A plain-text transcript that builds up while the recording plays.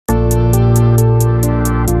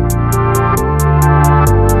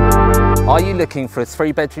Are you looking for a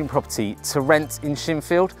 3-bedroom property to rent in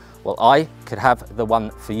Shinfield? Well, I could have the one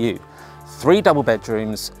for you. 3 double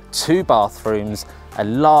bedrooms, 2 bathrooms, a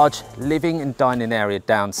large living and dining area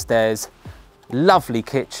downstairs, lovely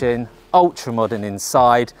kitchen, ultra modern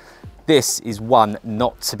inside. This is one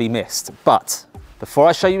not to be missed. But before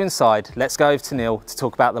I show you inside, let's go over to Neil to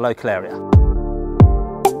talk about the local area.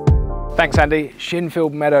 Thanks Andy.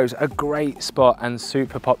 Shinfield Meadows, a great spot and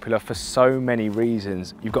super popular for so many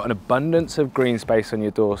reasons. You've got an abundance of green space on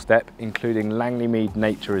your doorstep, including Langley Mead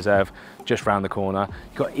Nature Reserve just round the corner.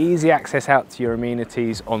 You've got easy access out to your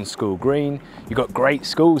amenities on School Green. You've got great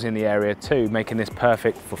schools in the area too, making this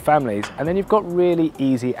perfect for families. And then you've got really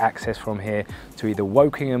easy access from here to either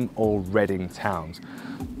Wokingham or Reading towns.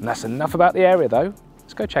 And that's enough about the area though.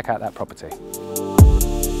 Let's go check out that property.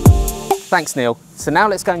 Thanks Neil. So now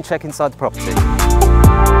let's go and check inside the property.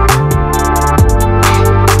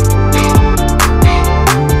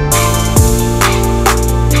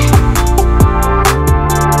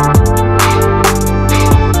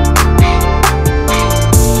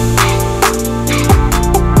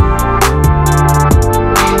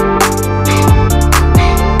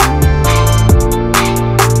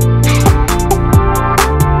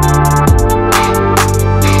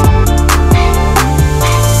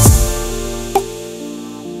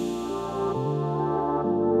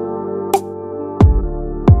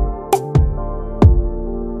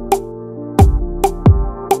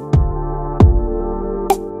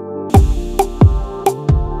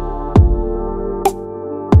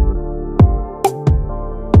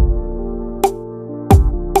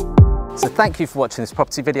 So thank you for watching this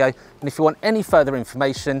property video, and if you want any further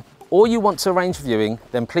information or you want to arrange viewing,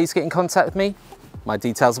 then please get in contact with me. My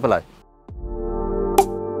details are below.